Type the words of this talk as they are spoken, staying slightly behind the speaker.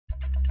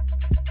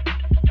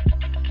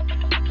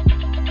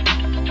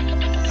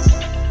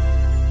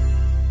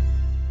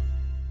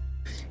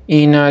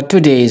In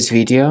today's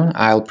video,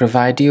 I'll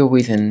provide you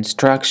with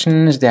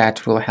instructions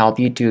that will help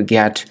you to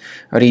get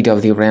rid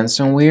of the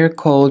ransomware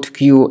called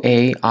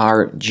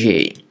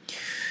Qarj.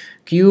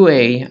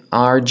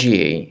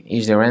 Qarj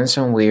is the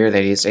ransomware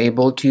that is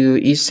able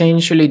to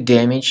essentially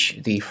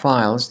damage the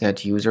files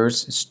that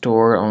users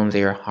store on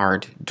their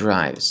hard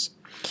drives.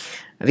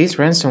 This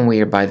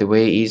ransomware, by the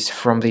way, is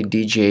from the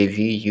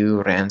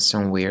DJVU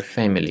ransomware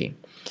family.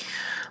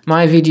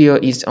 My video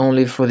is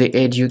only for the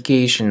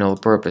educational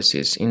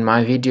purposes. In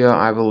my video,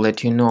 I will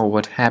let you know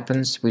what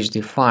happens with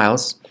the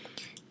files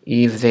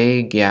if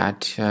they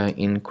get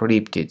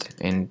encrypted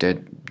and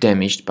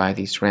damaged by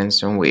this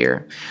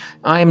ransomware.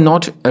 I am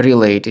not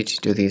related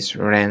to this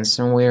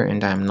ransomware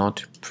and I am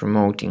not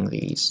promoting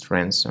this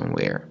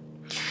ransomware.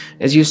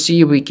 As you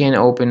see, we can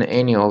open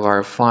any of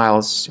our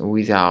files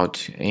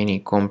without any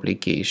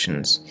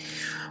complications.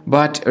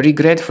 But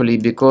regretfully,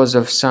 because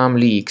of some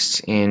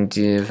leaks and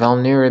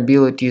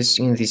vulnerabilities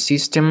in the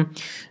system,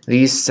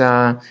 this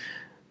Qarj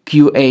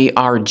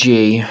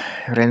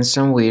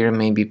ransomware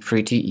may be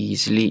pretty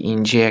easily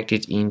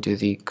injected into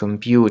the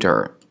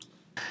computer.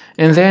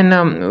 And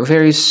then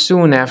very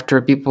soon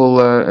after people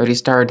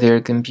restart their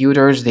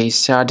computers, they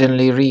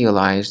suddenly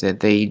realize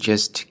that they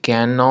just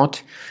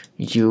cannot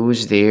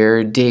use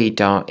their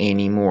data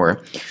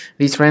anymore.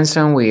 This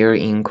ransomware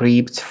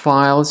encrypts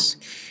files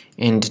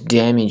and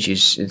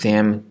damages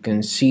them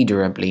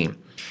considerably.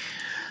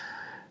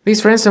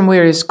 This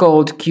ransomware is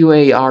called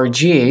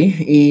Qarj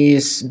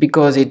is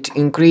because it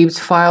encrypts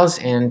files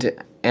and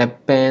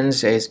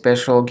appends a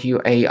special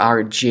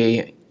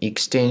Qarj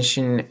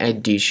extension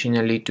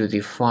additionally to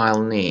the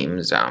file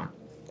names.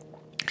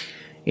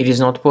 It is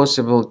not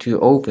possible to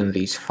open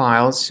these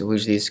files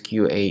with this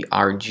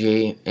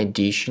Qarj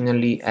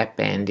additionally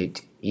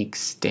appended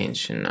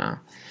extension.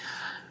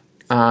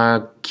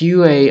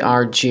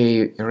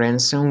 Qarj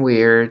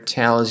ransomware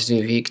tells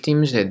the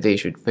victims that they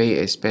should pay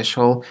a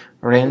special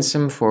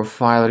ransom for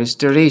file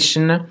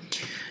restoration.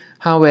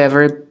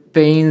 However,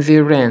 paying the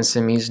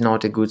ransom is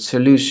not a good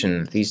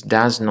solution. This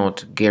does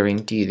not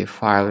guarantee the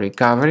file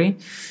recovery.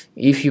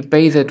 If you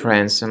pay that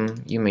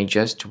ransom, you may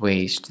just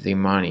waste the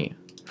money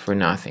for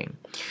nothing.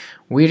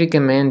 We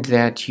recommend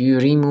that you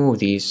remove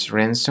this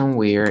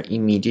ransomware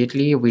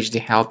immediately with the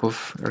help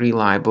of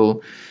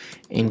reliable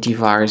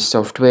antivirus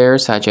software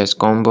such as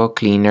Combo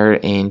Cleaner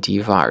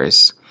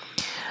Antivirus.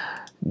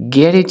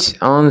 Get it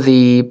on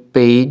the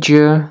page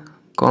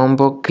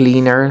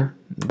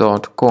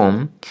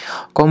combocleaner.com.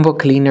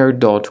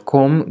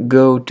 combocleaner.com.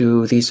 Go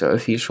to this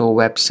official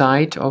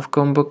website of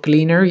Combo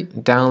Cleaner,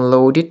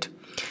 download it,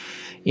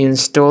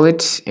 install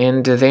it,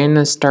 and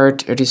then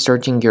start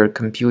restarting your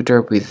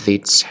computer with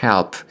its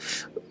help.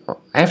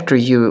 After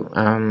you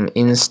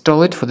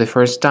install it for the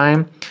first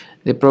time,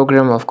 the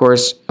program, of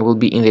course, will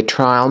be in the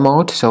trial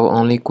mode, so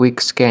only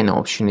quick scan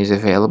option is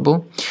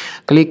available.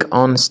 Click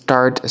on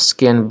Start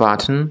Scan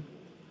button.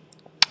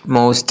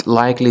 Most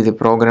likely the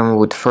program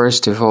would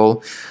first of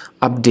all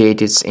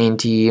update its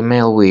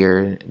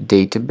anti-malware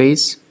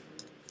database.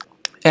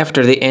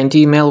 After the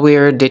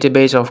anti-malware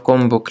database of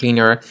Combo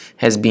Cleaner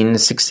has been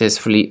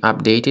successfully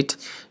updated,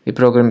 the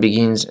program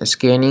begins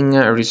scanning,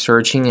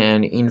 researching,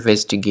 and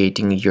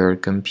investigating your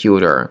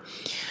computer.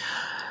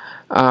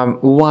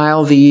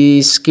 While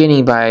the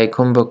scanning by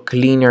Combo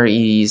Cleaner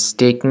is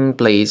taking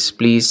place,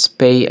 please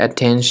pay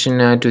attention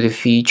to the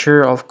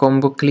feature of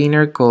Combo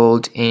Cleaner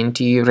called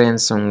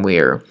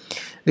anti-ransomware.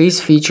 This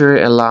feature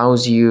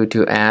allows you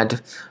to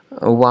add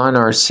one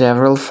or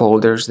several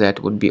folders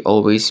that would be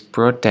always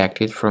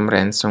protected from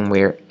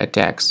ransomware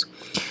attacks.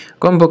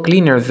 Combo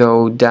Cleaner,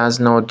 though, does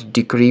not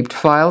decrypt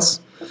files.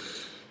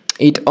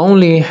 It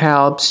only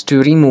helps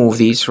to remove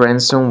this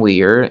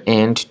ransomware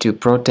and to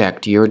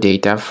protect your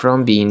data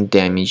from being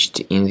damaged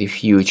in the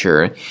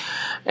future.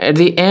 At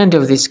the end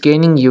of the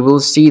scanning, you will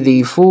see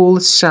the full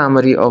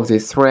summary of the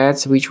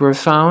threats which were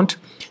found.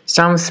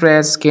 Some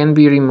threats can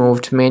be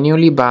removed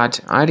manually, but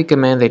I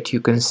recommend that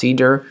you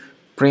consider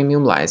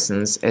premium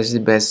license as the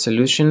best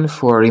solution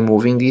for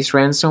removing this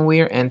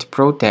ransomware and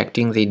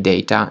protecting the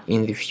data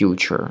in the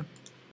future.